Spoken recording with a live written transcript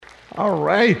All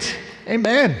right.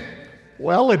 Amen.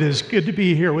 Well, it is good to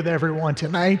be here with everyone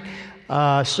tonight.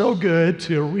 So good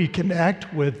to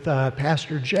reconnect with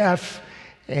Pastor Jeff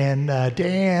and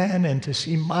Dan, and to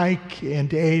see Mike and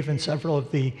Dave and several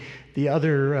of the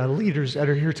other leaders that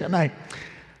are here tonight.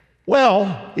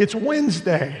 Well, it's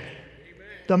Wednesday,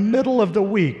 the middle of the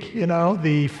week, the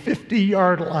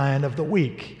 50-yard line of the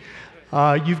week.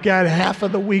 You've got half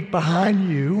of the week behind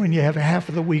you, and you have half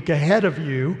of the week ahead of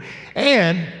you,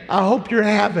 and I hope you're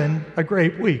having a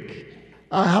great week.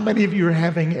 How many of you are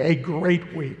having a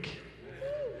great week?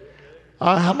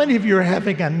 How many of you are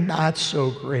having a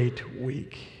not-so-great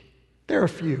week? There are a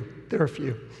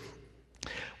few.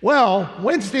 Well,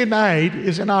 Wednesday night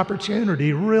is an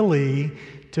opportunity, really,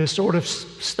 to sort of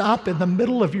stop in the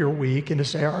middle of your week and to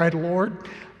say, all right, Lord,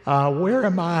 where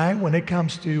am I when it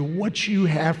comes to what you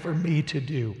have for me to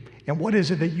do? And what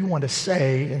is it that you want to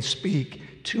say and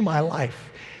speak to my life?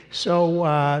 So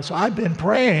I've been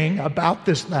praying about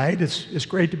this night. It's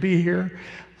great to be here.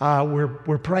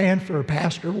 We're praying for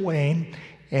Pastor Wayne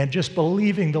and just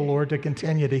believing the Lord to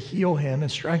continue to heal him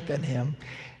and strengthen him.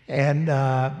 And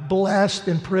blessed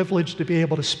and privileged to be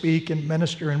able to speak and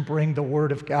minister and bring the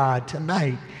Word of God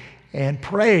tonight, and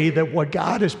pray that what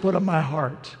God has put on my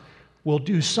heart will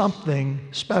do something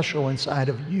special inside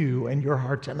of you and your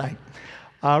heart tonight.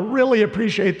 Really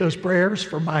appreciate those prayers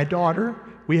for my daughter.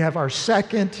 We have our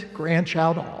second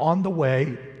grandchild on the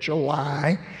way,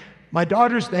 July. My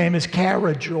daughter's name is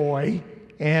Kara Joy,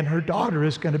 and her daughter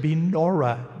is going to be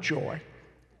Nora Joy.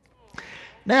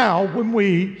 Now, when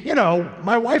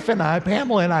my wife and I,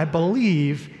 Pamela and I,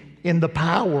 believe in the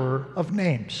power of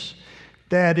names,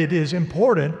 that it is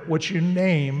important what you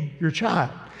name your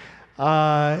child.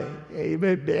 And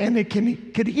it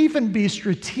could even be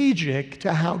strategic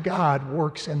to how God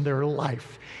works in their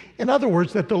life. In other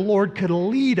words, that the Lord could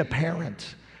lead a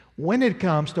parent when it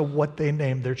comes to what they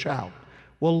name their child.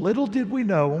 Well, little did we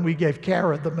know when we gave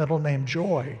Kara the middle name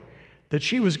Joy that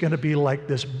she was going to be like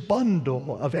this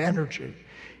bundle of energy.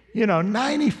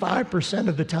 95%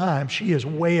 of the time she is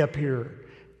way up here.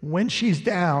 When she's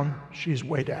down, she's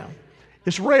way down.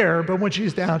 It's rare, but when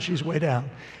she's down, she's way down.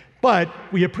 But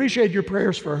we appreciate your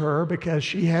prayers for her because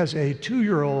she has a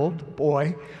 2-year-old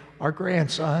boy, our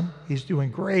grandson. He's doing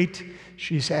great.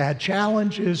 She's had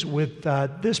challenges with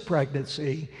this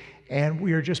pregnancy, and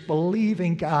we are just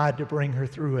believing God to bring her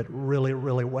through it really,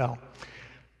 really well.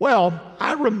 Well,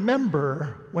 I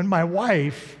remember when my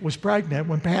wife was pregnant,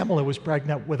 when Pamela was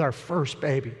pregnant with our first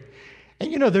baby.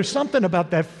 And there's something about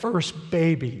that first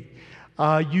baby.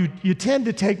 You tend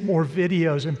to take more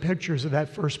videos and pictures of that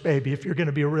first baby if you're going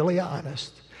to be really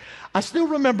honest. I still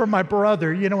remember my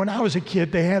brother, when I was a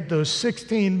kid, they had those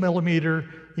 16 millimeter,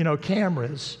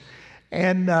 cameras.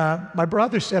 And my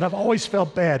brother said, I've always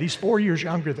felt bad. He's 4 years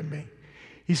younger than me.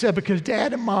 He said, because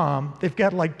Dad and Mom, they've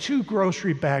got like 2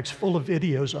 grocery bags full of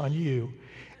videos on you.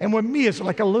 And with me, it's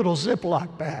like a little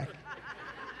Ziploc bag.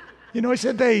 He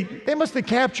said they must have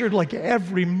captured like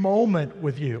every moment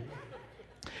with you.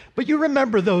 But you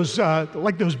remember those,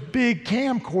 like those big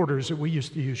camcorders that we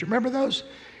used to use. You remember those?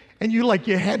 And you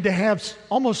had to have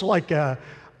almost like a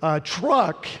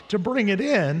truck to bring it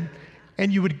in,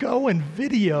 and you would go and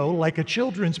video like a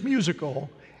children's musical.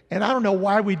 And I don't know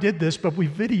why we did this, but we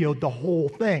videoed the whole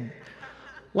thing.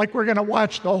 Like we're going to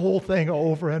watch the whole thing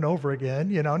over and over again.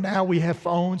 Now we have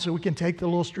phones, so we can take the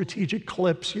little strategic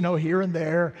clips, here and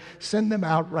there, send them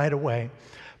out right away.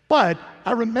 But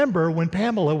I remember when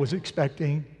Pamela was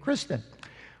expecting Kristen.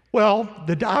 Well,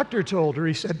 the doctor told her,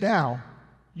 he said, now,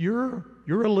 you're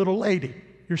a little lady.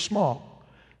 You're small.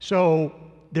 So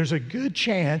there's a good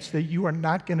chance that you are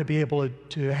not going to be able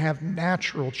to have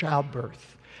natural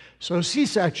childbirth. So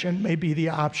C-section may be the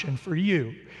option for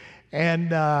you.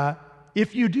 And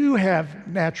if you do have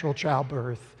natural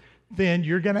childbirth, then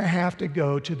you're going to have to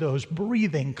go to those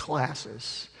breathing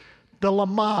classes, the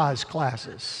Lamaze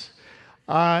classes.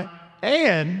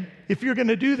 And if you're going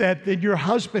to do that, then your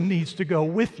husband needs to go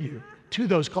with you to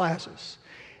those classes.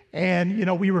 And,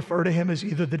 we refer to him as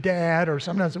either the dad or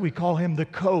sometimes we call him the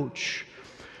coach.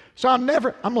 So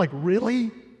I'm like,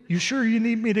 really? You sure you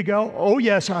need me to go? Oh,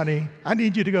 yes, honey. I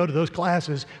need you to go to those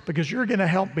classes because you're going to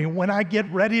help me. When I get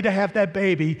ready to have that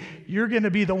baby, you're going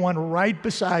to be the one right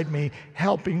beside me,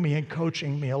 helping me and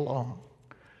coaching me along.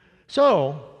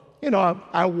 So,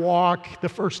 I walk the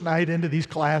first night into these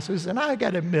classes, and I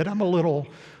got to admit, I'm a little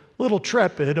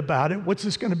trepid about it. What's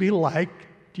this going to be like?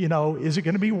 Is it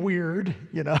going to be weird?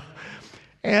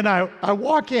 And I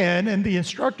walk in, and the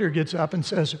instructor gets up and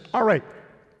says, all right,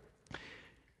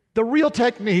 the real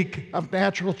technique of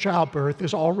natural childbirth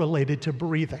is all related to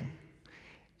breathing.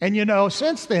 And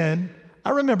since then,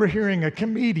 I remember hearing a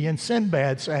comedian,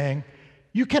 Sinbad, saying,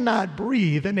 "You cannot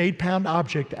breathe an 8-pound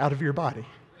object out of your body."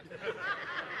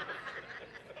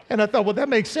 And I thought, well, that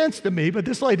makes sense to me. But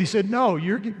this lady said, no,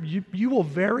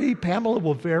 Pamela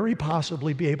will very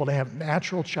possibly be able to have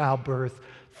natural childbirth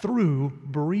through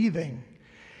breathing.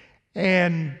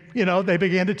 And, they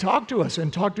began to talk to us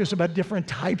about different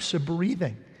types of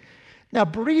breathing. Now,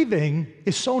 breathing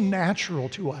is so natural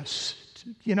to us.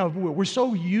 We're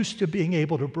so used to being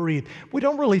able to breathe. We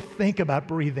don't really think about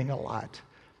breathing a lot,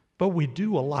 but we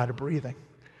do a lot of breathing.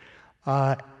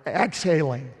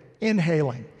 Exhaling,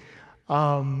 inhaling.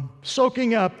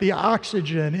 Soaking up the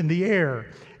oxygen in the air,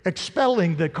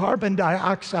 expelling the carbon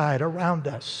dioxide around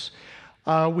us.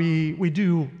 We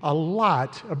do a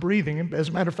lot of breathing. As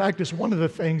a matter of fact, it's one of the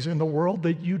things in the world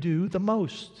that you do the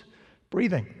most,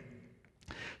 breathing.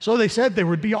 So they said there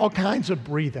would be all kinds of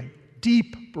breathing,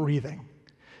 deep breathing.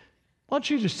 Why don't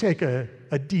you just take a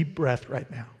deep breath right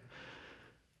now?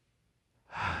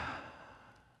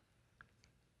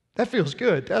 That feels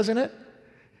good, doesn't it?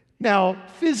 Now,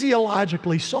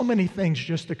 physiologically, so many things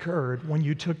just occurred when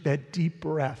you took that deep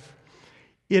breath.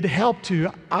 It helped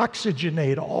to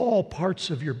oxygenate all parts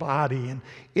of your body and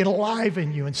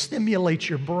enliven you and stimulate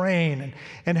your brain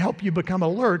and help you become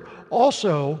alert.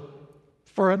 Also,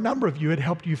 for a number of you, it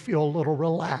helped you feel a little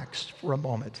relaxed for a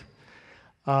moment.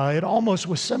 It almost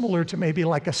was similar to maybe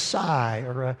like a sigh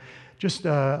or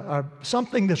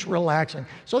something that's relaxing.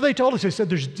 So they told us, they said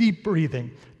there's deep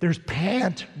breathing, there's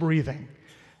pant breathing.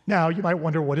 Now, you might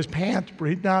wonder, what is pant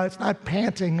breathing? No, it's not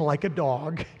panting like a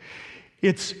dog.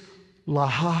 It's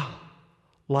laha,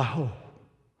 laho,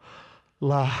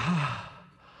 laha,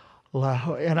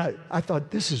 laho. And I thought,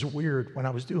 this is weird when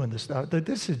I was doing this stuff.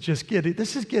 This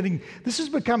is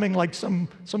becoming like some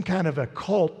kind of a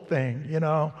cult thing,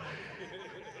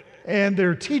 And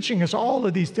they're teaching us all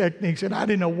of these techniques, and I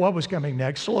didn't know what was coming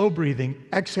next. Slow breathing,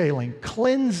 exhaling,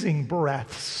 cleansing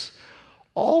breaths.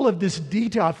 All of this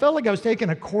detail. I felt like I was taking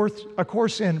a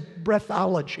course in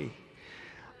breathology.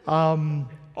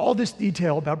 All this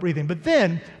detail about breathing. But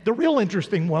then the real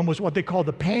interesting one was what they call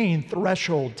the pain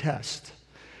threshold test.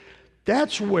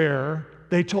 That's where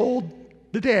they told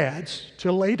the dads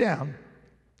to lay down.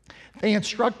 They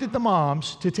instructed the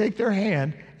moms to take their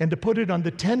hand and to put it on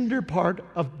the tender part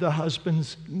of the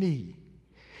husband's knee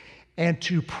and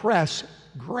to press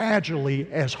gradually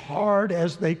as hard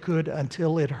as they could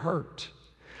until it hurt.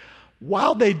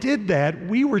 While they did that,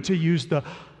 we were to use the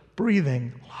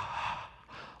breathing,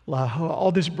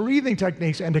 all this breathing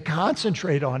techniques, and to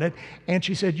concentrate on it. And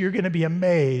she said, you're going to be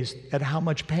amazed at how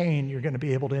much pain you're going to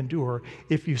be able to endure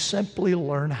if you simply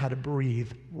learn how to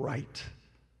breathe right.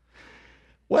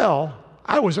 Well,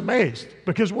 I was amazed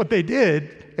because what they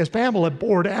did, as Pamela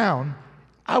bore down,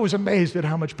 I was amazed at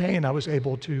how much pain I was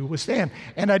able to withstand.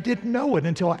 And I didn't know it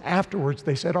until afterwards.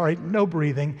 They said, all right, no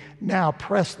breathing. Now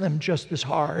press them just as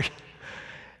hard.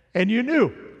 And you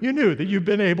knew that you've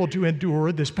been able to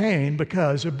endure this pain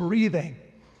because of breathing.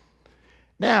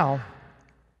 Now,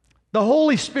 the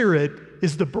Holy Spirit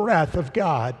is the breath of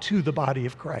God to the body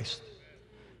of Christ.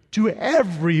 To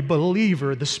every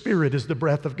believer, the Spirit is the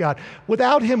breath of God.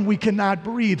 Without Him, we cannot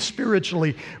breathe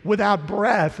spiritually. Without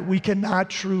breath, we cannot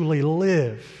truly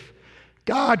live.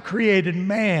 God created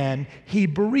man. He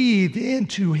breathed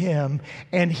into him,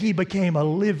 and he became a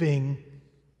living,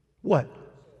 what?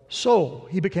 Soul.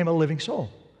 He became a living soul.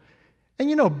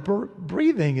 And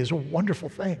breathing is a wonderful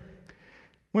thing.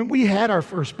 When we had our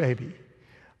first baby,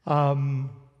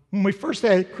 when we first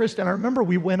had Kristen, I remember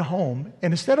we went home,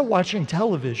 and instead of watching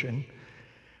television,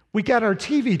 we got our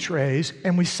TV trays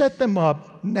and we set them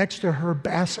up next to her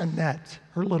bassinet,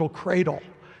 her little cradle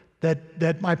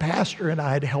that my pastor and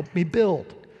I had helped me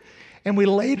build. And we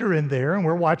laid her in there, and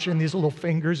we're watching these little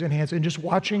fingers and hands and just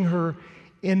watching her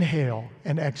inhale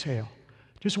and exhale,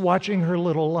 just watching her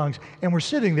little lungs. And we're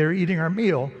sitting there eating our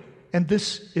meal, and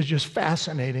this is just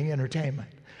fascinating entertainment,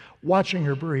 watching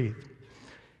her breathe.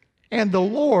 And the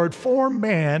Lord formed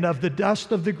man of the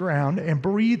dust of the ground and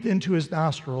breathed into his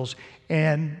nostrils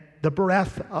and the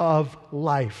breath of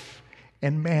life,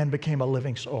 and man became a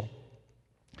living soul.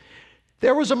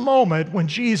 There was a moment when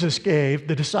Jesus gave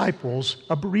the disciples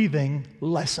a breathing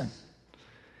lesson.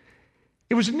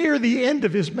 It was near the end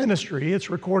of his ministry. It's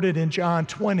recorded in John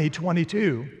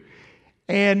 20:22.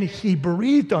 And he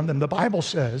breathed on them. The Bible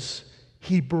says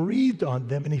he breathed on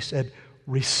them and he said,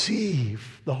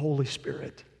 receive the Holy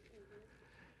Spirit.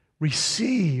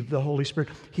 Receive the Holy Spirit.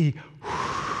 He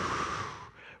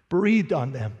breathed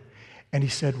on them and he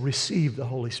said, receive the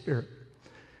Holy Spirit.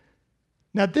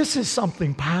 Now, this is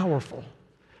something powerful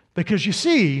because you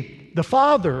see, the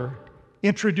Father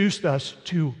introduced us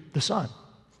to the Son.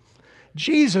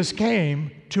 Jesus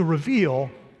came to reveal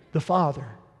the Father.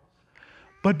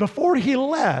 But before he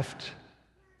left,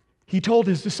 he told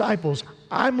his disciples,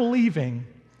 I'm leaving.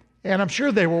 And I'm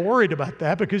sure they were worried about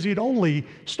that because he'd only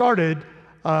started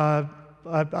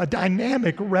a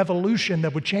dynamic revolution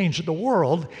that would change the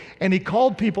world. And he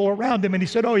called people around him and he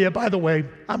said, oh yeah, by the way,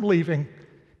 I'm leaving.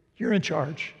 You're in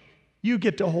charge. You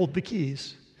get to hold the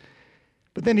keys.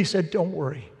 But then he said, don't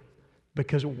worry,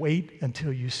 because wait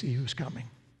until you see who's coming.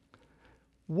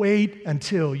 Wait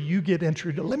until you get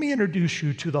introduced. Let me introduce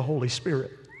you to the Holy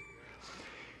Spirit.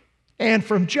 And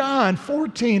from John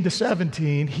 14 to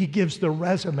 17, he gives the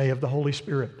resume of the Holy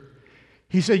Spirit.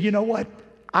 He said, you know what?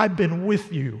 I've been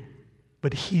with you,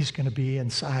 but he's going to be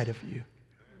inside of you.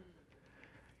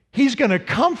 He's going to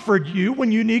comfort you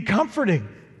when you need comforting.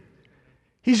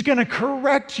 He's going to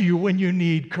correct you when you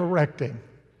need correcting.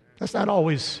 That's not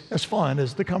always as fun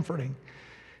as the comforting.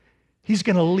 He's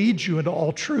going to lead you into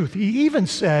all truth. He even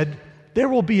said, there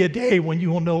will be a day when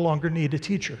you will no longer need a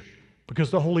teacher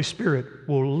because the Holy Spirit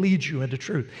will lead you into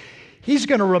truth. He's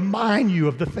going to remind you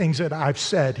of the things that I've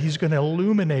said. He's going to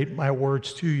illuminate my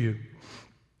words to you.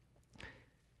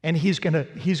 And he's going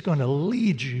to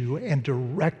lead you and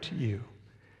direct you.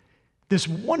 This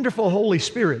wonderful Holy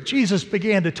Spirit, Jesus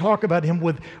began to talk about him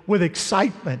with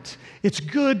excitement. It's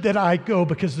good that I go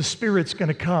because the Spirit's going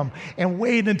to come, and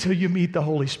wait until you meet the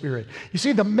Holy Spirit. You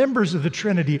see, the members of the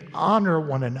Trinity honor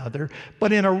one another,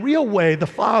 but in a real way, the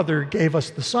Father gave us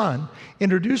the Son,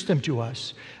 introduced him to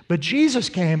us. But Jesus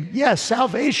came, yes,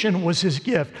 salvation was his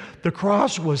gift. The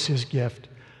cross was his gift,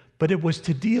 but it was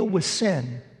to deal with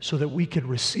sin so that we could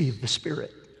receive the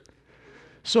Spirit,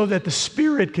 so that the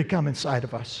Spirit could come inside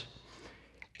of us.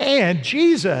 And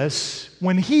Jesus,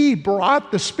 when he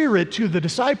brought the Spirit to the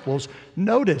disciples,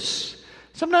 notice,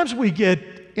 sometimes we get,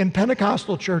 in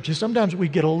Pentecostal churches, sometimes we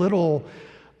get a little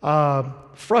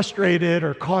frustrated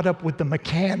or caught up with the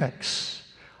mechanics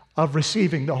of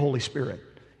receiving the Holy Spirit.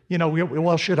 You know,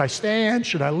 well, should I stand?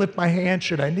 Should I lift my hand?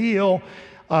 Should I kneel?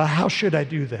 How should I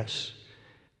do this?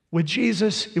 With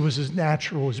Jesus, it was as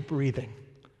natural as breathing.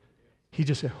 He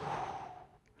just said,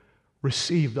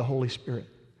 receive the Holy Spirit.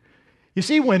 You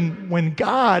see, when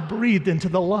God breathed into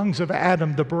the lungs of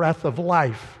Adam the breath of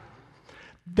life,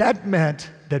 that meant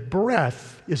that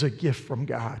breath is a gift from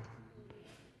God.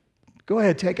 Go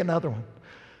ahead, take another one.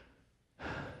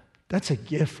 That's a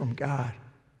gift from God.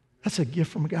 That's a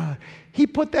gift from God. He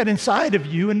put that inside of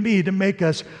you and me to make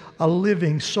us a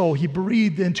living soul. He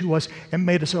breathed into us and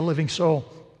made us a living soul.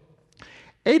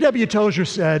 A.W. Tozer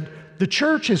said, the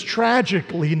church has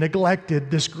tragically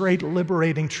neglected this great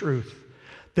liberating truth,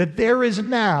 that there is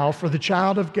now for the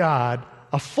child of God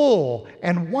a full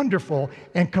and wonderful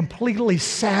and completely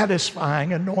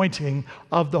satisfying anointing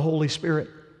of the Holy Spirit.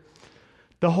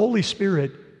 The Holy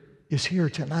Spirit is here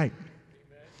tonight.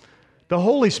 The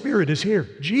Holy Spirit is here.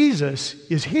 Jesus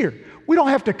is here. We don't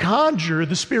have to conjure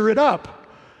the Spirit up.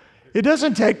 It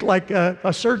doesn't take like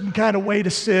a certain kind of way to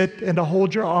sit and to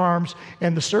hold your arms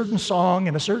and a certain song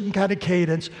and a certain kind of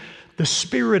cadence. The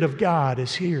Spirit of God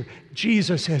is here.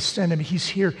 Jesus has sent him. He's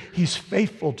here. He's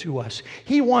faithful to us.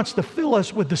 He wants to fill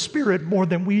us with the Spirit more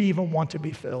than we even want to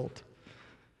be filled.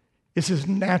 It's as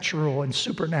natural and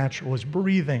supernatural as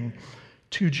breathing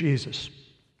to Jesus.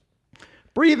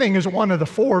 Breathing is one of the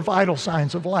 4 vital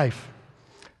signs of life.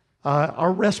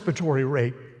 Our respiratory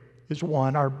rate is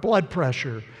one, our blood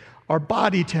pressure, our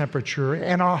body temperature,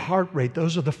 and our heart rate.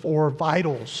 Those are the 4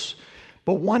 vitals.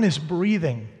 But one is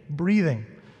breathing. Breathing.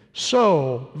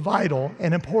 So vital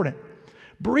and important.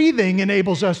 Breathing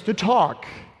enables us to talk.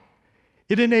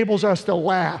 It enables us to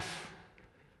laugh.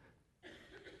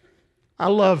 I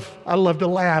love to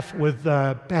laugh with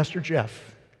Pastor Jeff.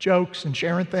 Jokes and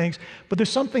sharing things, but there's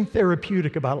something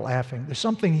therapeutic about laughing. There's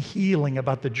something healing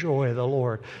about the joy of the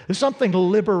Lord. There's something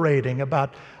liberating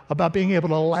about being able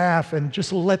to laugh and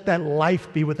just let that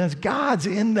life be within us. God's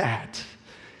in that.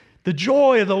 The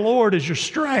joy of the Lord is your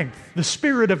strength. The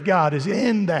Spirit of God is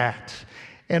in that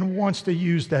and wants to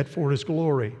use that for His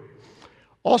glory.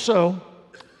 Also,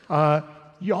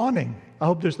 yawning. I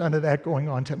hope there's none of that going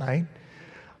on tonight.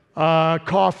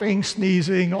 Coughing,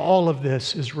 sneezing, all of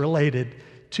this is related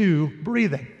to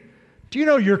breathing. Do you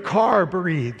know your car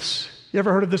breathes? You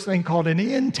ever heard of this thing called an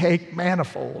intake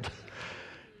manifold?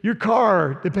 Your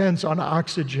car depends on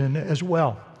oxygen as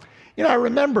well. You know, I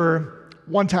remember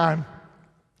one time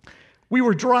we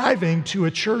were driving to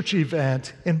a church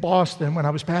event in Boston when I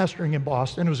was pastoring in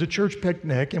Boston. It was a church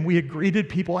picnic, and we had greeted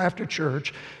people after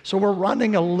church, so we're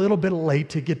running a little bit late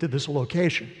to get to this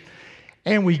location.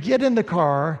 And we get in the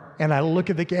car, and I look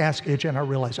at the gas gauge, and I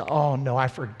realize, oh no, I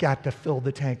forgot to fill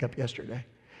the tank up yesterday.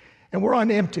 And we're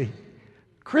on empty.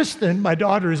 Kristen, my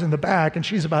daughter, is in the back, and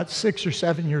she's about 6 or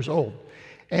 7 years old.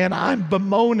 And I'm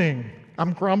bemoaning,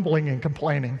 I'm grumbling and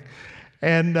complaining.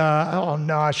 And, oh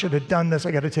no, I should have done this.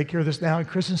 I got to take care of this now. And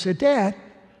Kristen said, Dad,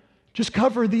 just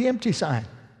cover the empty sign.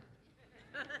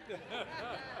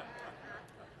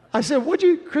 I said,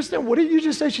 Kristen, what did you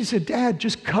just say? She said, Dad,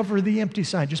 just cover the empty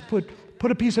sign. Just put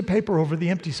a piece of paper over the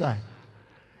empty sign.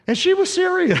 And she was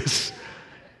serious.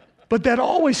 But that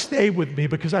always stayed with me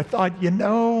because I thought,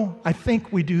 I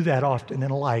think we do that often in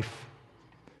life.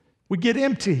 We get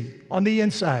empty on the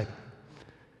inside.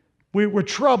 We're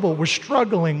troubled, we're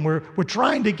struggling, we're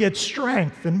trying to get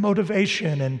strength and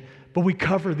motivation, but we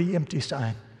cover the empty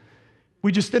sign.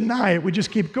 We just deny it, we just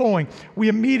keep going. We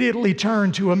immediately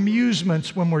turn to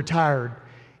amusements when we're tired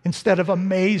instead of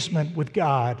amazement with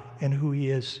God and who He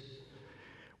is.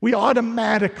 We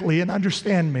automatically, and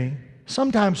understand me,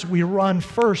 sometimes we run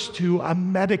first to a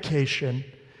medication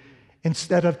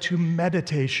instead of to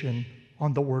meditation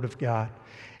on the Word of God.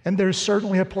 And there's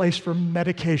certainly a place for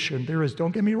medication. There is,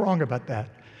 don't get me wrong about that.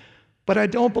 But I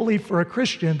don't believe for a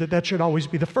Christian that should always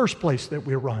be the first place that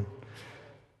we run.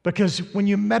 Because when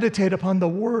you meditate upon the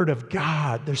Word of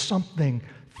God, there's something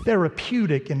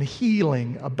therapeutic and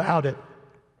healing about it.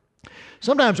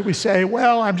 Sometimes we say,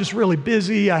 well, I'm just really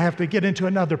busy, I have to get into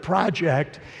another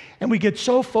project, and we get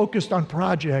so focused on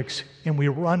projects and we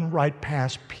run right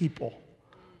past people.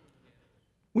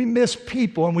 We miss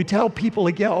people and we tell people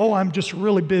again, oh, I'm just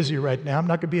really busy right now, I'm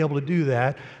not going to be able to do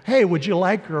that. Hey, would you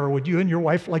like, or would you and your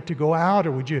wife like to go out,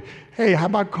 or would you, hey, how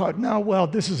about, no, well,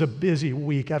 this is a busy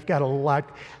week, I've got a lot.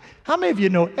 How many of you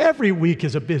know every week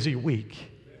is a busy week?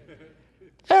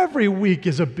 Every week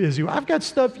is a busy week. I've got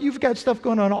stuff, you've got stuff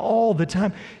going on all the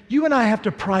time. You and I have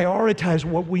to prioritize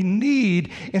what we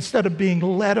need instead of being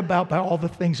led about by all the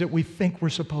things that we think we're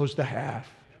supposed to have.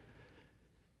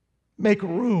 Make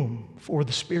room for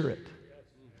the Spirit.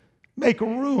 Make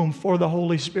room for the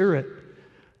Holy Spirit.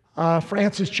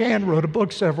 Francis Chan wrote a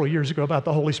book several years ago about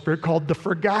the Holy Spirit called The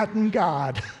Forgotten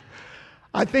God.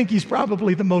 I think he's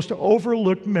probably the most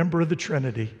overlooked member of the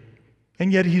Trinity. And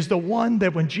yet he's the one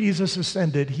that when Jesus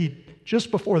ascended, he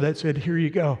just before that said, here you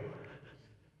go.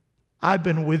 I've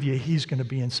been with you. He's going to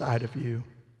be inside of you.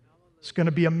 It's going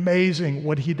to be amazing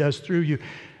what he does through you.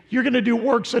 You're going to do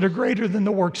works that are greater than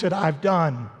the works that I've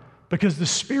done because the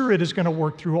Spirit is going to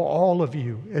work through all of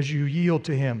you as you yield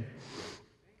to him.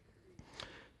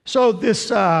 So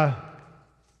this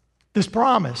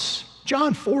promise,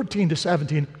 John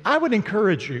 14-17, I would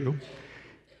encourage you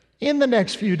in the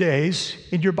next few days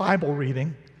in your Bible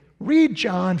reading, read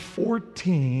John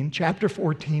 14, chapter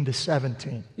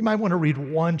 14-17. You might want to read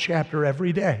one chapter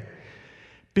every day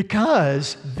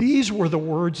because these were the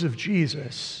words of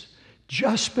Jesus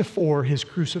just before his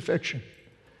crucifixion.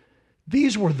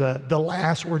 These were the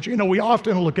last words. You know, we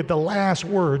often look at the last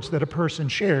words that a person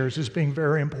shares as being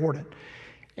very important.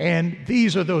 And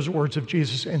these are those words of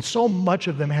Jesus, and so much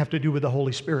of them have to do with the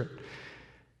Holy Spirit.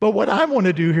 But what I want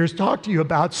to do here is talk to you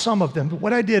about some of them.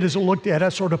 What I did is I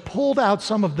sort of pulled out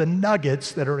some of the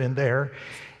nuggets that are in there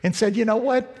and said, you know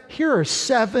what? Here are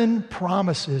 7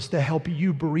 promises to help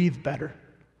you breathe better.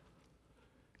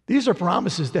 These are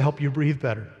promises to help you breathe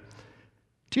better.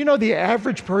 Do you know the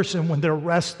average person, when they're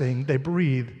resting, they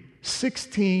breathe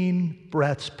 16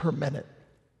 breaths per minute,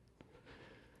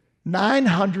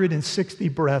 960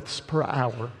 breaths per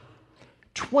hour,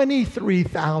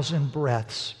 23,000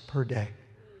 breaths per day.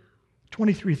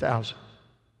 23,000.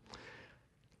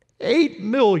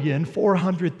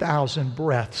 8,400,000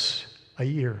 breaths a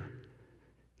year.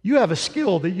 You have a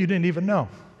skill that you didn't even know.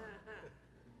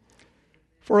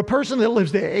 For a person that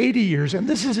lives to 80 years, and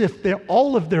this is if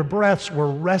all of their breaths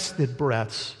were rested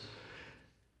breaths,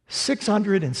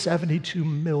 672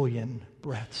 million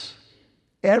breaths.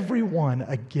 Every one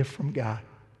a gift from God.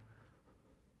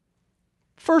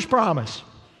 First promise.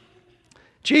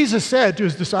 Jesus said to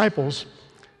his disciples,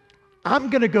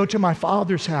 I'm going to go to my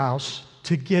Father's house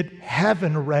to get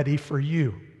heaven ready for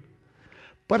you.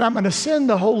 But I'm going to send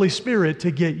the Holy Spirit to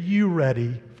get you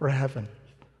ready for heaven.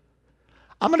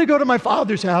 I'm going to go to my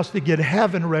Father's house to get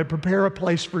heaven ready, prepare a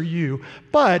place for you.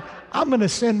 But I'm going to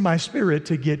send my Spirit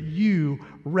to get you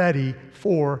ready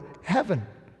for heaven.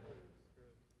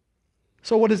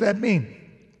 So what does that mean?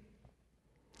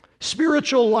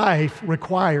 Spiritual life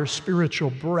requires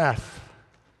spiritual breath.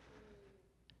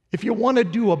 If you want to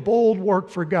do a bold work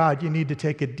for God, you need to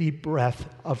take a deep breath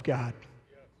of God.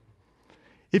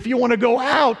 If you want to go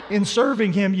out in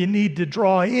serving him, you need to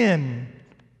draw in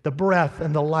the breath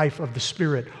and the life of the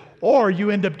Spirit. Or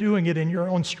you end up doing it in your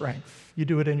own strength. You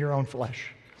do it in your own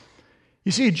flesh.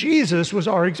 You see, Jesus was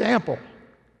our example.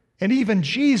 And even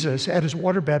Jesus at his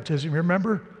water baptism,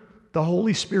 remember? the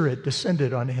Holy Spirit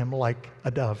descended on him like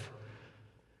a dove.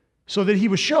 So that he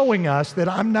was showing us that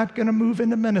I'm not going to move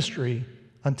into ministry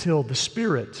until the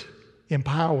Spirit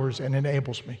empowers and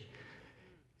enables me.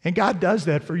 And God does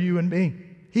that for you and me.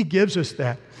 He gives us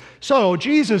that. So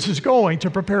Jesus is going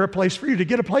to prepare a place for you, to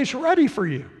get a place ready for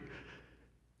you.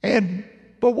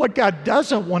 But what God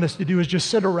doesn't want us to do is just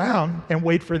sit around and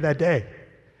wait for that day.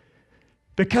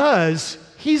 Because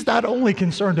he's not only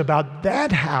concerned about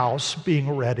that house being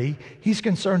ready, he's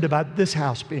concerned about this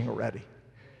house being ready.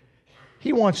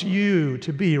 He wants you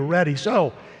to be ready.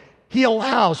 So he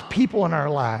allows people in our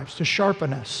lives to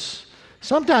sharpen us.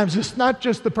 Sometimes it's not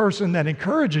just the person that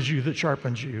encourages you that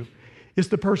sharpens you. It's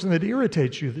the person that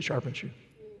irritates you that sharpens you.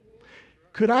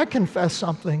 Could I confess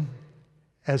something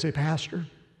as a pastor?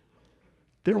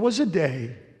 There was a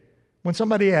day when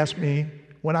somebody asked me,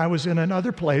 when I was in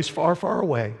another place far, far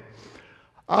away,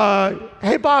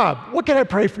 hey, Bob, what can I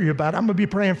pray for you about? I'm going to be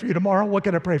praying for you tomorrow. What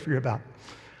can I pray for you about?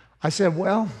 I said,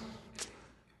 well,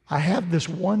 I have this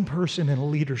one person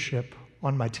in leadership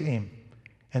on my team,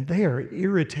 and they are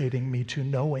irritating me to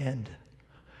no end.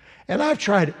 And I've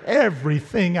tried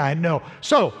everything I know.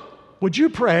 So, would you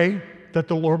pray that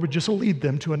the Lord would just lead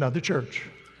them to another church?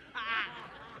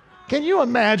 Can you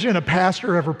imagine a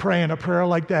pastor ever praying a prayer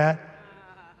like that?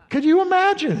 Could you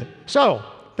imagine it? So,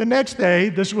 the next day,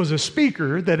 this was a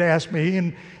speaker that asked me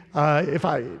and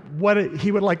what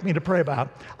he would like me to pray about.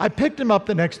 I picked him up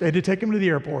the next day to take him to the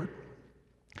airport.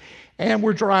 And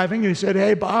we're driving, and he said,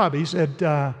 hey, Bob, he said,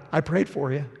 I prayed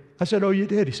for you. I said, oh, you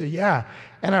did? He said, yeah.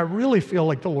 And I really feel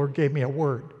like the Lord gave me a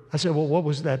word. I said, well, what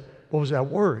was that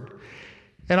word?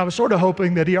 And I was sort of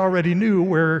hoping that he already knew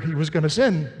where he was going to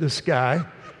send this guy,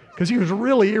 because he was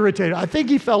really irritated. I think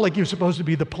he felt like he was supposed to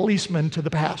be the policeman to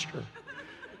the pastor.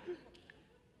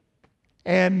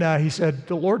 And he said,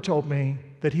 the Lord told me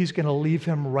that he's going to leave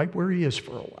him right where he is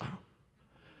for a while,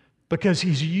 because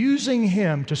he's using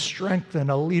him to strengthen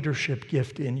a leadership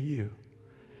gift in you.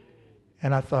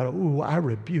 And I thought, ooh, I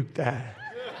rebuke that.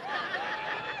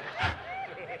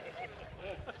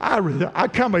 I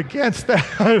come against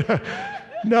that.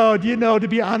 No, do you know, to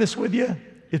be honest with you,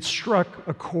 it struck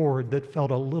a chord that felt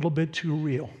a little bit too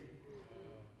real.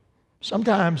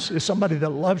 Sometimes it's somebody that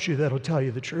loves you that'll tell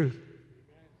you the truth.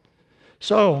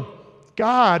 So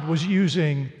God was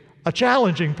using a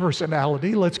challenging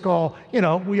personality. Let's call,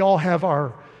 we all have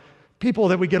our people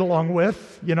that we get along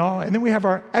with, and then we have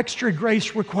our extra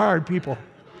grace required people.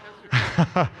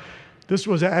 This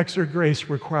was an extra grace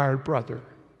required brother.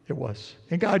 It was.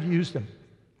 And God used him.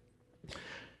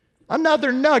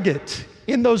 Another nugget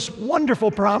in those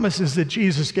wonderful promises that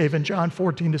Jesus gave in John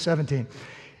 14-17.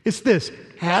 It's this: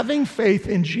 having faith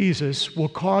in Jesus will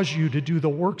cause you to do the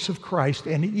works of Christ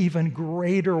and even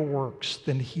greater works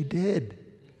than he did.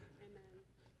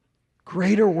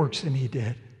 Greater works than he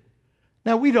did.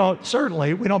 Now, we don't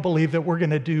believe that we're going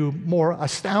to do more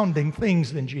astounding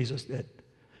things than Jesus did.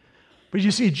 But you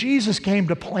see, Jesus came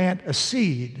to plant a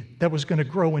seed that was going to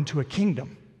grow into a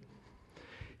kingdom.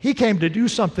 He came to do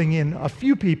something in a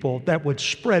few people that would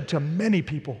spread to many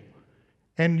people.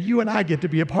 And you and I get to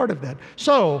be a part of that.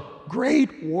 So,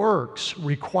 great works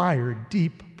require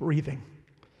deep breathing.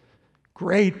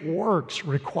 Great works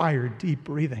require deep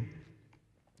breathing.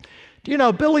 Do you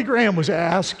know, Billy Graham was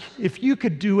asked, if you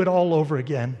could do it all over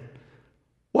again,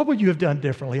 what would you have done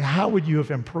differently? How would you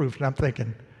have improved? And I'm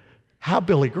thinking, how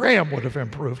Billy Graham would have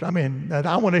improved. I mean,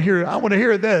 I want to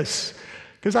hear this,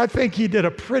 because I think he did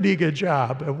a pretty good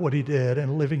job of what he did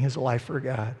and living his life for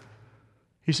God.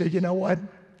 He said, you know what?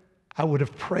 I would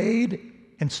have prayed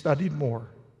and studied more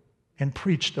and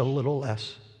preached a little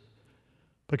less.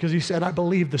 Because he said, I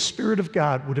believe the Spirit of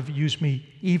God would have used me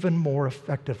even more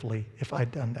effectively if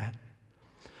I'd done that.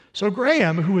 So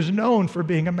Graham, who was known for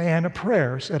being a man of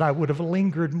prayer, said, I would have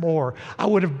lingered more. I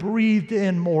would have breathed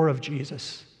in more of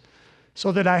Jesus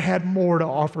so that I had more to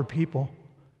offer people,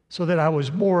 so that I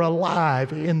was more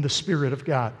alive in the Spirit of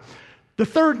God. The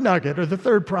third nugget, or the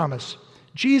third promise,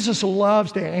 Jesus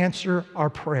loves to answer our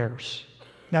prayers.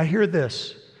 Now hear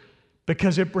this,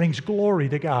 because it brings glory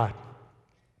to God.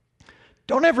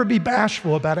 Don't ever be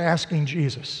bashful about asking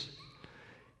Jesus.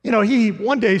 He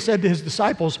one day said to his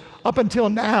disciples, up until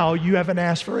now, you haven't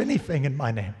asked for anything in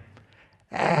my name.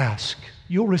 Ask,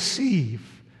 you'll receive.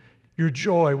 Your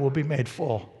joy will be made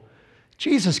full.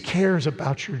 Jesus cares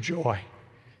about your joy.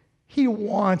 He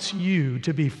wants you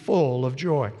to be full of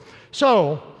joy.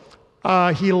 So,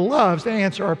 he loves to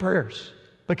answer our prayers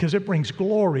because it brings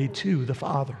glory to the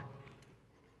Father.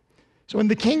 So in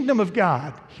the kingdom of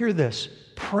God, hear this,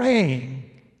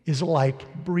 praying is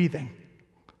like breathing.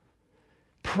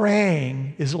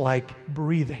 Praying is like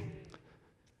breathing.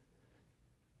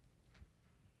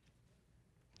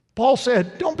 Paul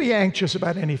said, don't be anxious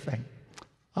about anything.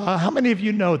 How many of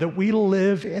you know that we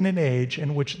live in an age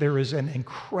in which there is an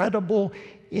incredible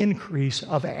increase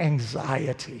of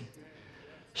anxiety?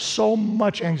 So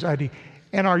much anxiety.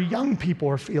 And our young people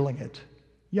are feeling it.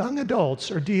 Young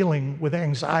adults are dealing with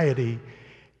anxiety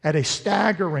at a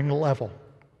staggering level.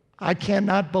 I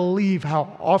cannot believe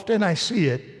how often I see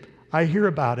it, I hear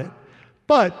about it.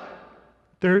 But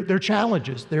they're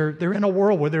challenges. They're in a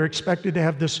world where they're expected to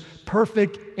have this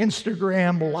perfect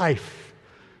Instagram life,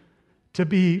 to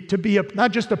be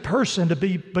not just a person,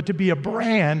 but to be a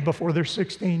brand before they're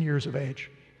 16 years of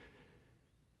age.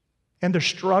 And they're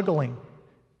struggling.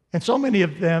 And so many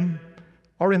of them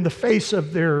are in the face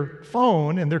of their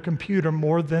phone and their computer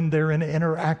more than they're in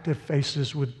interactive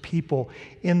faces with people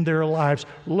in their lives,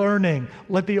 learning.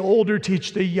 Let the older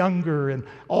teach the younger, and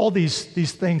all these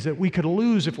things that we could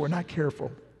lose if we're not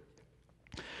careful.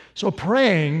 So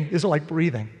praying is like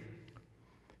breathing.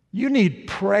 You need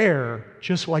prayer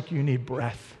just like you need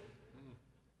breath.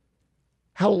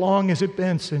 How long has it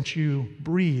been since you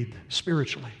breathed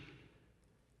spiritually?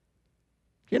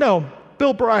 You know,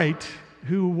 Bill Bright,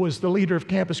 who was the leader of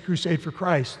Campus Crusade for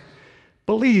Christ,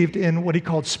 believed in what he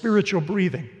called spiritual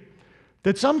breathing.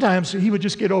 That sometimes he would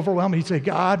just get overwhelmed. He'd say,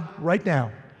 God, right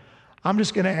now, I'm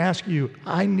just going to ask you,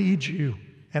 I need you,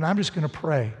 and I'm just going to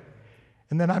pray.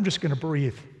 And then I'm just going to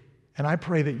breathe. And I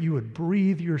pray that you would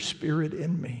breathe your spirit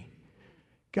in me.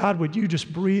 God, would you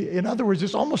just breathe? In other words,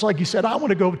 it's almost like he said, I want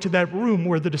to go to that room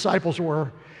where the disciples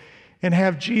were and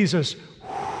have Jesus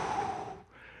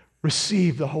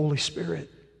receive the Holy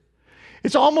Spirit.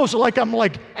 It's almost like I'm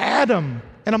like Adam,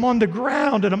 and I'm on the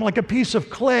ground, and I'm like a piece of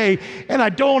clay, and I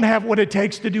don't have what it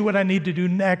takes to do what I need to do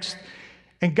next.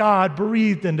 And God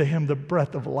breathed into him the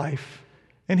breath of life,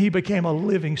 and he became a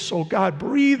living soul. God,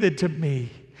 breathe into me.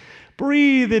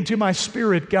 Breathe into my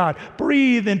spirit, God.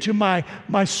 Breathe into my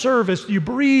service. You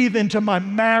breathe into my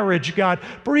marriage, God.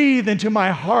 Breathe into my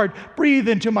heart. Breathe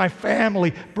into my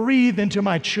family. Breathe into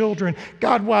my children.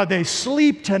 God, while they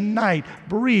sleep tonight,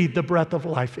 breathe the breath of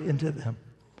life into them.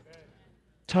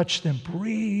 Touch them.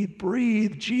 Breathe,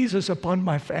 breathe, Jesus, upon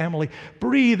my family.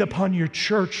 Breathe upon your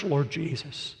church, Lord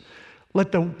Jesus.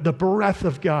 Let the breath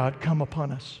of God come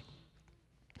upon us.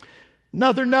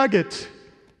 Another nugget.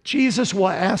 Jesus will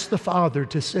ask the Father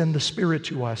to send the Spirit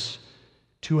to us,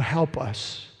 to help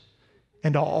us,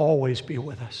 and to always be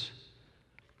with us.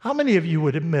 How many of you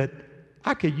would admit,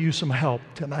 I could use some help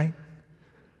tonight?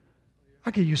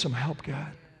 I could use some help,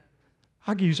 God.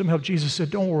 I could use some help. Jesus said,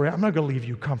 don't worry, I'm not going to leave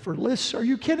you comfortless. Are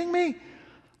you kidding me?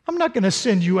 I'm not going to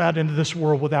send you out into this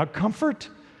world without comfort.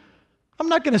 I'm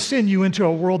not going to send you into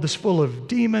a world that's full of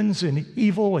demons and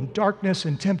evil and darkness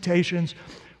and temptations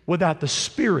without the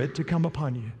Spirit to come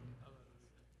upon you.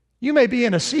 You may be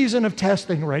in a season of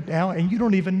testing right now and you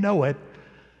don't even know it,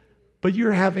 but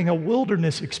you're having a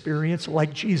wilderness experience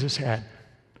like Jesus had.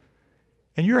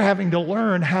 And you're having to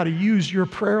learn how to use your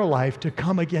prayer life to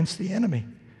come against the enemy.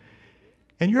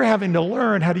 And you're having to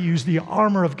learn how to use the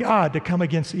armor of God to come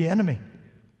against the enemy.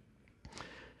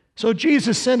 So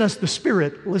Jesus sent us the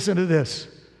Spirit, listen to this,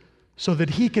 so that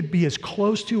he could be as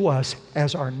close to us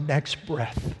as our next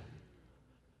breath.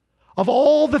 Of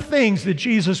all the things that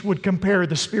Jesus would compare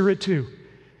the Spirit to,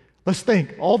 let's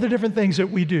think, all the different things that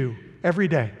we do every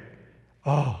day.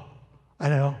 Oh, I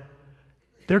know.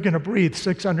 They're going to breathe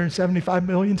 675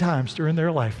 million times during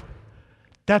their life.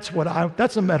 That's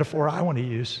a metaphor I want to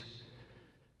use.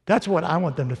 That's what I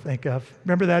want them to think of.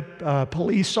 Remember that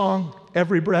Police song,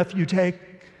 Every Breath You Take?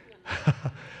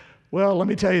 Well, let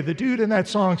me tell you, the dude in that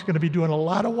song is going to be doing a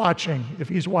lot of watching if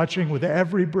he's watching with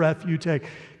every breath you take,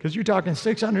 because you're talking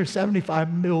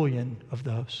 675 million of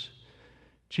those.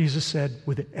 Jesus said,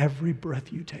 with every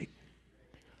breath you take,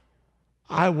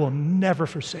 I will never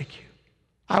forsake you.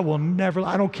 I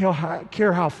don't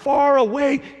care how far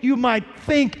away you might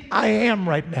think I am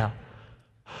right now.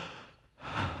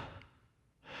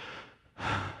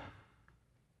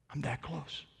 I'm that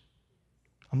close.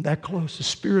 I'm that close. The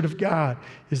Spirit of God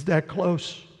is that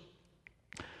close.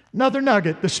 Another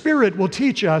nugget, the Spirit will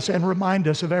teach us and remind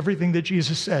us of everything that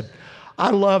Jesus said. I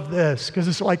love this because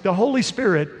it's like the Holy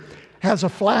Spirit has a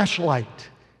flashlight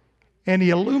and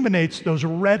he illuminates those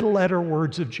red letter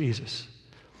words of Jesus.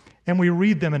 And we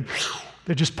read them and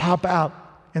they just pop out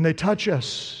and they touch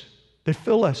us. They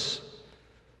fill us.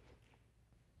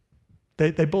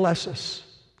 They bless us.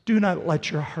 Do not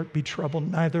let your heart be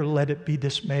troubled, neither let it be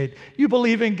dismayed. You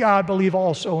believe in God, believe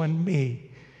also in me.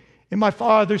 In my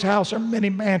Father's house are many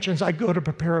mansions. I go to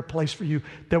prepare a place for you,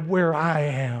 that where I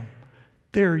am,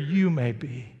 there you may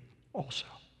be also.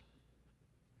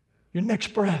 Your next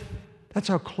breath, That's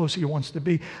how close he wants to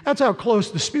be. That's how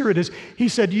close the Spirit is. He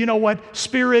said, you know what?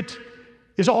 Spirit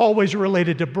is always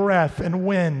related to breath and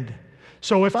wind.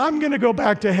 So if I'm going to go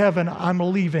back to heaven, I'm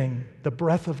leaving the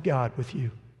breath of God with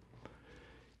you.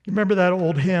 You remember that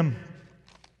old hymn?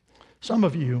 Some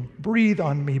of you, breathe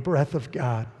on me, breath of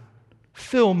God.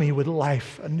 Fill me with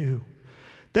life anew,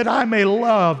 that I may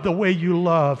love the way you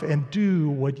love and do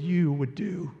what you would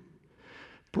do.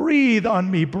 Breathe on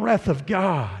me, breath of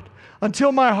God,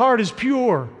 until my heart is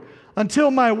pure, until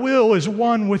my will is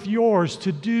one with yours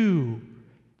to do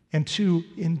and to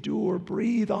endure.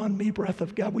 Breathe on me, breath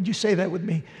of God. Would you say that with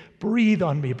me? Breathe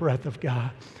on me, breath of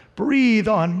God. Breathe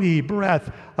on me,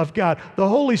 breath of God. The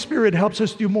Holy Spirit helps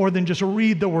us do more than just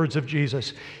read the words of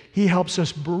Jesus. He helps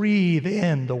us breathe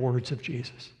in the words of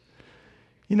Jesus.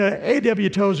 You know, A.W.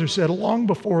 Tozer said, long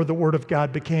before the Word of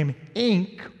God became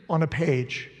ink on a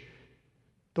page,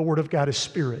 the Word of God is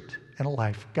spirit and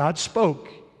life. God spoke,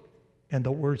 and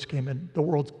the world came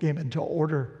into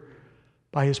order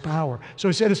by His power. So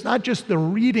he said it's not just the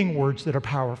reading words that are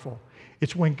powerful.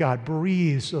 It's when God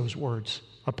breathes those words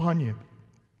upon you.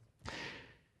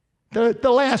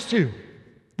 The last two,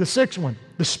 the sixth one,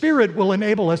 the Spirit will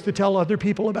enable us to tell other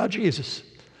people about Jesus.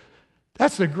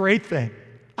 That's the great thing.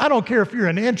 I don't care if you're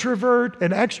an introvert,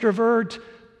 an extrovert,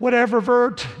 whatever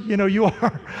vert, you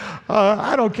are.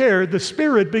 I don't care. The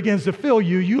Spirit begins to fill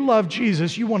you. You love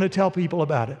Jesus. You want to tell people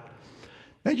about it.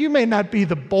 Now, you may not be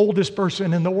the boldest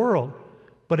person in the world,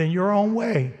 but in your own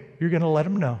way, you're going to let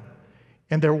them know.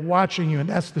 And they're watching you, and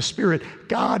that's the Spirit.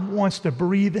 God wants to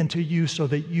breathe into you so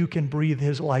that you can breathe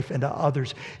His life into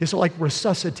others. It's like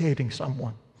resuscitating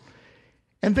someone.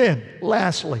 And then,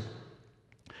 lastly,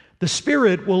 the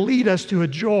Spirit will lead us to a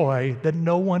joy that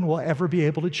no one will ever be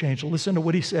able to change. Listen to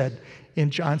what He said in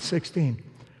John 16.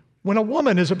 When a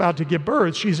woman is about to give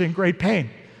birth, she's in great pain.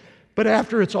 But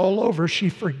after it's all over, she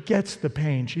forgets the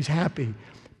pain. She's happy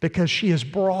because she has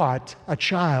brought a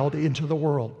child into the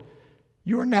world.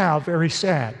 You are now very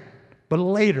sad, but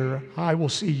later I will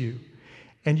see you,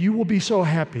 and you will be so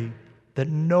happy that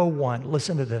no one,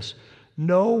 listen to this,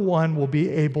 no one will be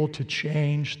able to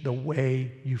change the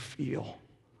way you feel.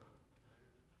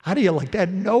 How do you like that?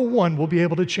 No one will be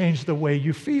able to change the way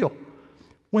you feel.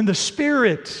 When the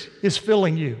Spirit is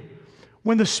filling you,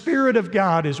 when the Spirit of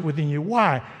God is within you.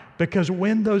 Why? Because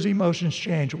when those emotions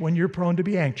change, when you're prone to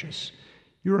be anxious,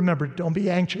 you remember, don't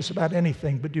be anxious about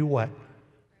anything, but do what?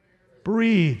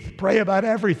 Breathe. Pray about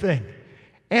everything.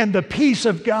 And the peace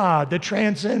of God that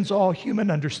transcends all human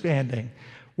understanding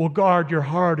will guard your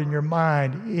heart and your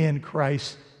mind in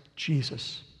Christ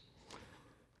Jesus.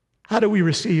 How do we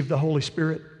receive the Holy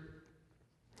Spirit?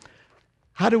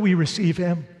 How do we receive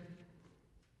Him?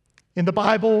 In the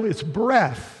Bible, it's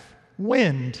breath,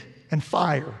 wind, and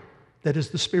fire that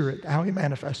is the Spirit, how He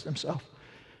manifests Himself.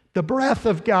 The breath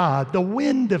of God, the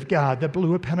wind of God that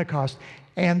blew at Pentecost,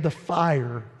 and the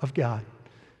fire of God.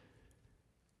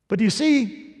 But you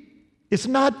see, it's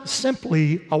not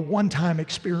simply a one-time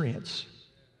experience.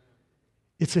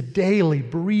 It's a daily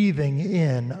breathing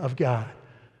in of God.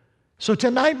 So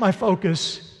tonight my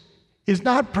focus is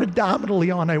not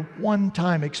predominantly on a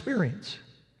one-time experience.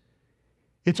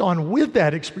 It's on, with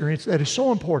that experience that is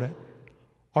so important,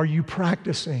 are you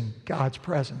practicing God's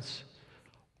presence?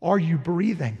 Are you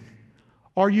breathing?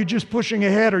 Are you just pushing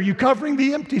ahead? Are you covering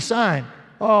the empty sign?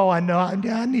 Oh, I know,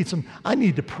 I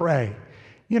need to pray.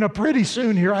 Pretty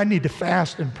soon here, I need to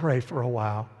fast and pray for a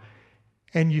while.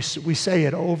 And we say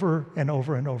it over and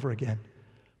over and over again.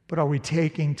 But are we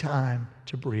taking time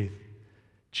to breathe?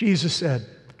 Jesus said,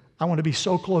 I want to be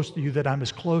so close to you that I'm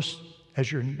as close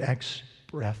as your next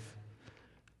breath.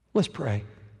 Let's pray.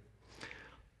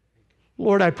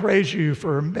 Lord, I praise you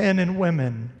for men and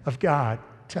women of God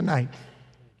tonight.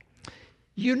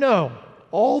 You know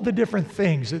all the different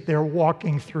things that they're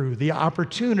walking through, the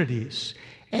opportunities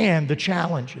and the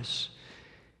challenges.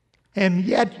 And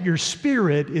yet your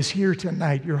Spirit is here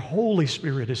tonight. Your Holy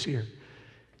Spirit is here.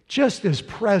 Just as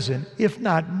present, if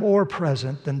not more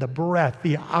present than the breath,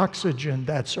 the oxygen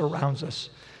that surrounds us.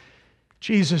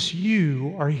 Jesus,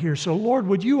 you are here. So Lord,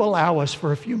 would you allow us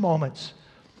for a few moments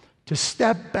to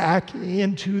step back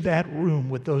into that room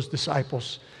with those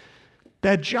disciples.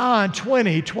 That John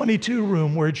 20:22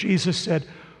 room where Jesus said,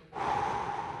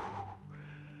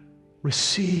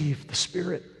 receive the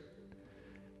Spirit.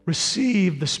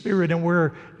 Receive the Spirit. And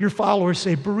where your followers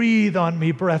say, breathe on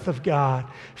me, breath of God.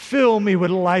 Fill me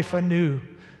with life anew,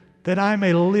 that I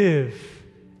may live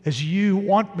as you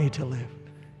want me to live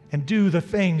and do the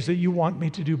things that you want me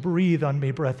to do. Breathe on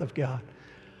me, breath of God.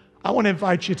 I want to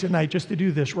invite you tonight just to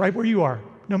do this right where you are.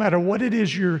 No matter what it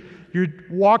is you're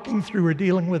walking through or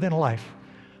dealing with in life,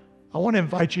 I want to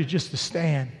invite you just to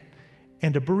stand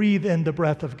and to breathe in the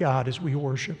breath of God as we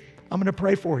worship. I'm going to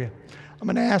pray for you. I'm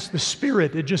going to ask the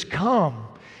Spirit to just come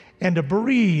and to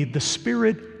breathe the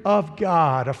Spirit of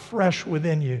God afresh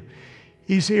within you.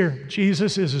 He's here.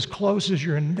 Jesus is as close as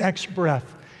your next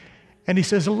breath. And he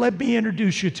says, let me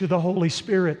introduce you to the Holy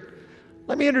Spirit.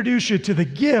 Let me introduce you to the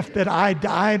gift that I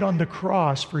died on the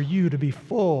cross for you to be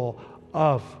full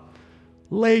of.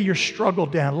 Lay your struggle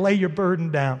down. Lay your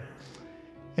burden down.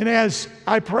 And as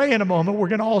I pray in a moment, we're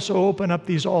going to also open up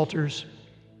these altars,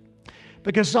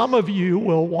 because some of you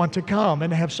will want to come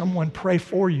and have someone pray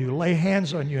for you, lay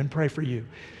hands on you and pray for you.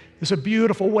 It's a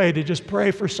beautiful way to just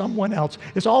pray for someone else.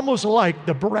 It's almost like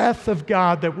the breath of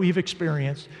God that we've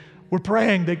experienced. We're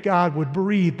praying that God would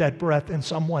breathe that breath in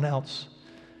someone else.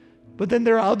 But then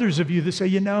there are others of you that say,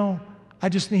 I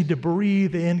just need to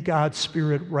breathe in God's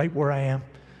Spirit right where I am.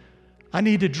 I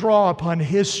need to draw upon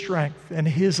His strength and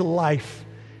His life.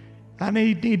 I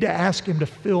need to ask Him to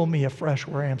fill me afresh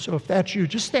where I am. So if that's you,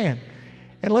 just stand.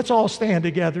 And let's all stand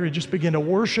together and just begin to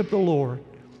worship the Lord.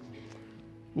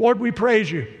 Lord, we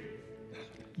praise you.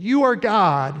 You are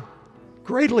God,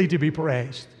 greatly to be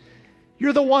praised.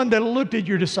 You're the one that looked at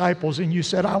your disciples and you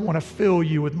said, I want to fill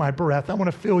you with my breath. I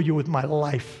want to fill you with my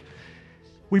life.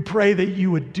 We pray that you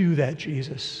would do that,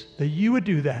 Jesus, that you would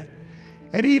do that.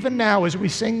 And even now, as we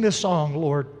sing this song,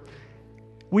 Lord,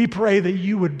 we pray that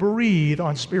you would breathe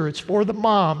on spirits. For the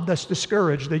mom that's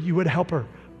discouraged, that you would help her,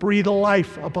 breathe a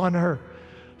life upon her.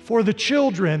 For the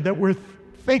children that we're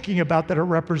thinking about that are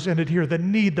represented here, that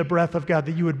need the breath of God,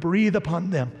 that you would breathe upon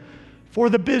them. For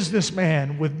the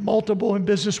businessman and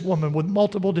businesswoman with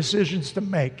multiple decisions to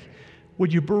make,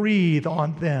 would you breathe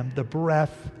on them the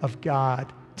breath of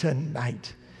God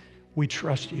tonight? We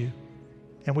trust you,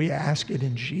 and we ask it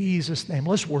in Jesus' name.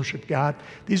 Let's worship God.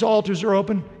 These altars are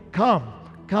open. Come.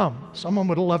 Someone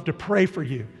would love to pray for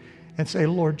you and say,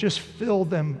 Lord, just fill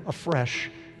them afresh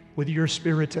with your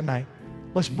Spirit tonight.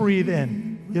 Let's breathe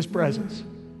in His presence.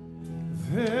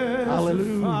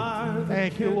 Hallelujah.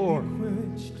 Thank you, Lord.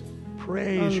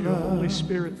 Praise you, Holy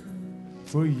Spirit.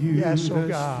 For you, yes, oh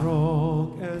God,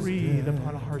 breathe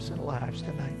upon our hearts and lives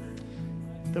tonight.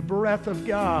 The breath of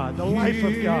God, the life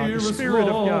of God, the Spirit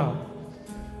of God.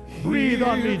 Breathe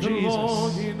on me,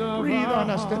 Jesus. Breathe on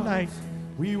us tonight.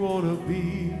 We want to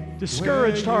be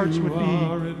discouraged hearts would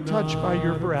be touched by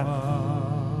your breath.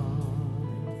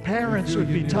 Parents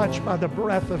would be touched by the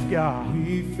breath of God.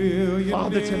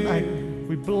 Father, tonight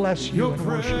we bless you and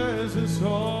worship.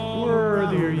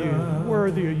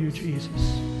 Worthy are you,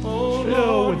 Jesus.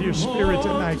 Fill with your Spirit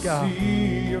tonight, God.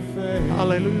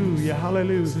 Hallelujah,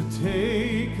 hallelujah.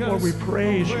 Lord, we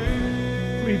praise you.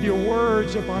 Breathe your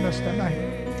words upon us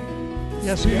tonight.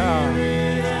 Yes, God.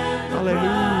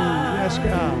 Hallelujah. Yes,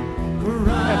 God.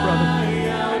 Cry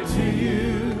out to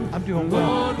you. I'm doing well.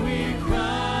 Lord, we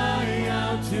cry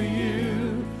out to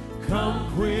you. Come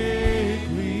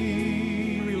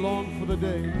quickly. We long for the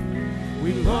day.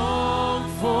 We long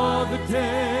for the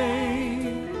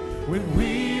day when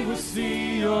we will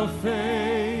see your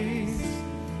face.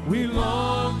 We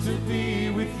long to be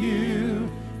with you.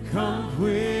 Come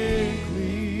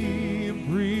quickly and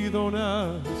breathe on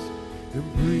us.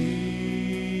 And breathe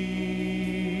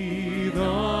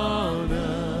on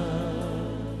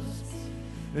us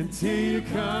until you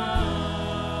come.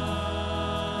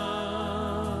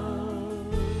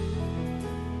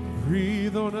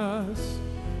 Breathe on us.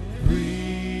 Breathe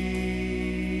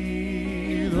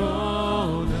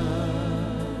on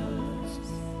us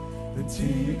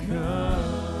until you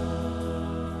come.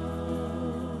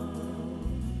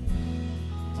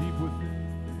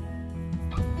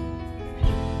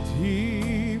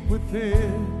 Deep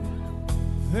within,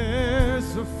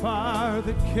 there's a fire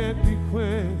that can't be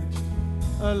quenched,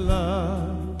 a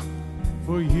love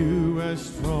for you as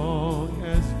strong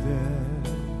as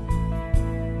death.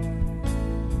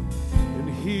 And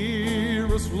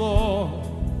hear us, Lord,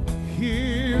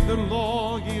 hear the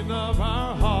longing of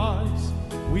our hearts.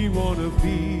 We want to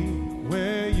be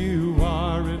where you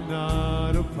are and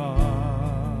not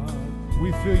apart.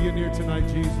 We feel you near tonight,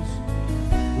 Jesus.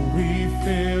 We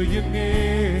feel you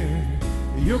near,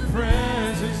 your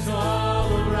presence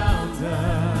all around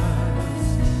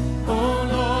us. Oh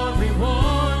Lord, we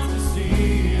want to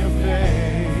see your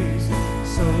face,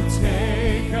 so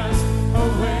take us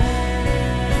away.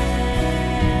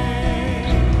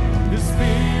 The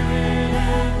Spirit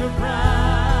and the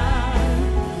bride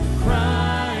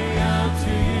cry out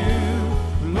to you.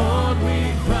 Lord, we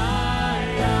cry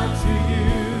out to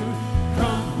you.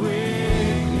 Come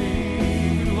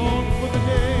quickly. We long for the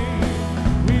day.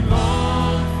 We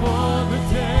long for the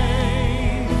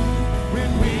day when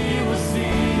we will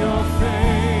see your face.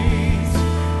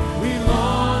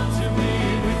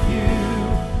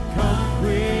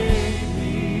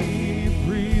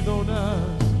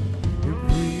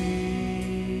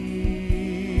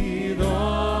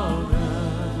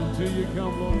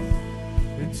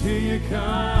 until you come.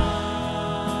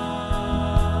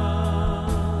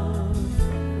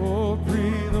 Oh,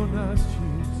 breathe on us,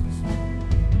 Jesus.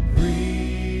 Breathe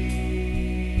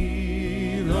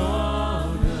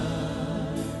on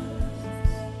us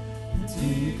until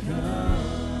you come.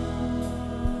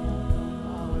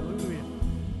 Hallelujah.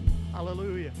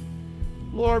 Hallelujah.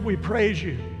 Lord, we praise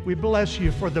you. We bless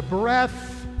you for the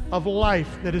breath of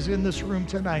life that is in this room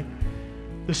tonight.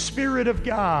 The Spirit of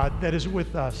God that is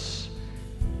with us.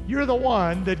 You're the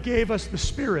one that gave us the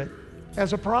Spirit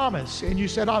as a promise. And you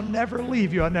said, I'll never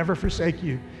leave you. I'll never forsake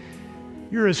you.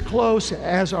 You're as close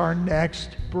as our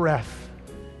next breath.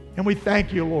 And we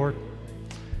thank you, Lord.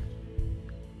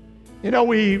 You know,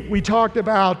 we talked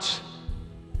about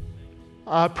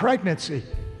pregnancy.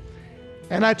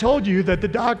 And I told you that the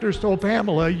doctors told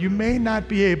Pamela, you may not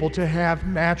be able to have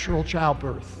natural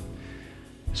childbirth.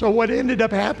 So what ended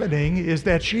up happening is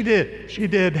that she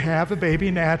did have a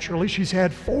baby naturally. She's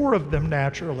had 4 of them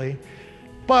naturally,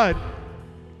 but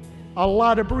a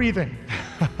lot of breathing,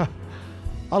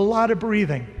 a lot of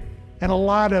breathing, and a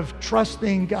lot of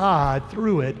trusting God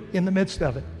through it in the midst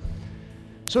of it.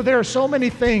 So there are so many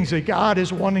things that God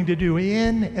is wanting to do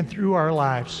in and through our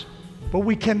lives, but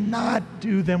we cannot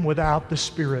do them without the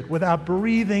Spirit, without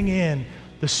breathing in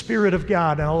the Spirit of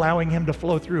God and allowing Him to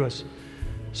flow through us.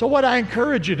 So what I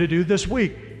encourage you to do this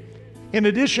week, in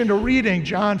addition to reading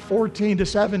John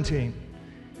 14-17,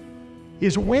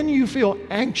 is when you feel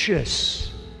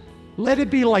anxious, let it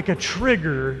be like a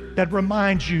trigger that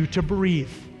reminds you to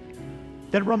breathe,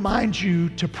 that reminds you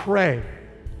to pray.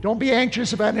 Don't be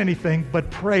anxious about anything, but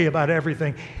pray about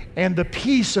everything, and the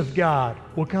peace of God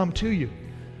will come to you.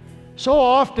 So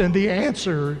often the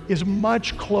answer is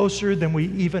much closer than we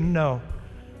even know.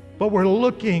 But we're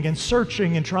looking and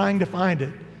searching and trying to find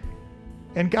it.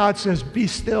 And God says, be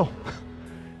still.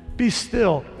 Be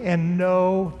still and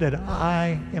know that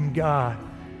I am God.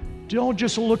 Don't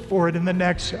just look for it in the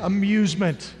next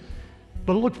amusement,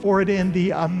 but look for it in the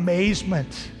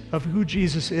amazement of who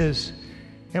Jesus is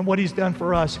and what He's done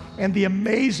for us, and the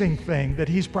amazing thing that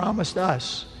He's promised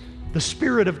us, the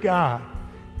Spirit of God,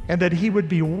 and that He would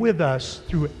be with us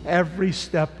through every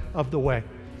step of the way.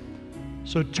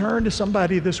 So turn to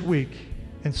somebody this week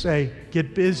and say,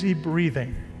 get busy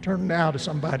breathing. Turn now to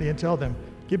somebody and tell them,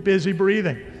 get busy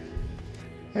breathing.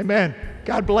 Amen.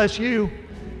 God bless you.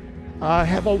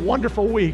 Have a wonderful week.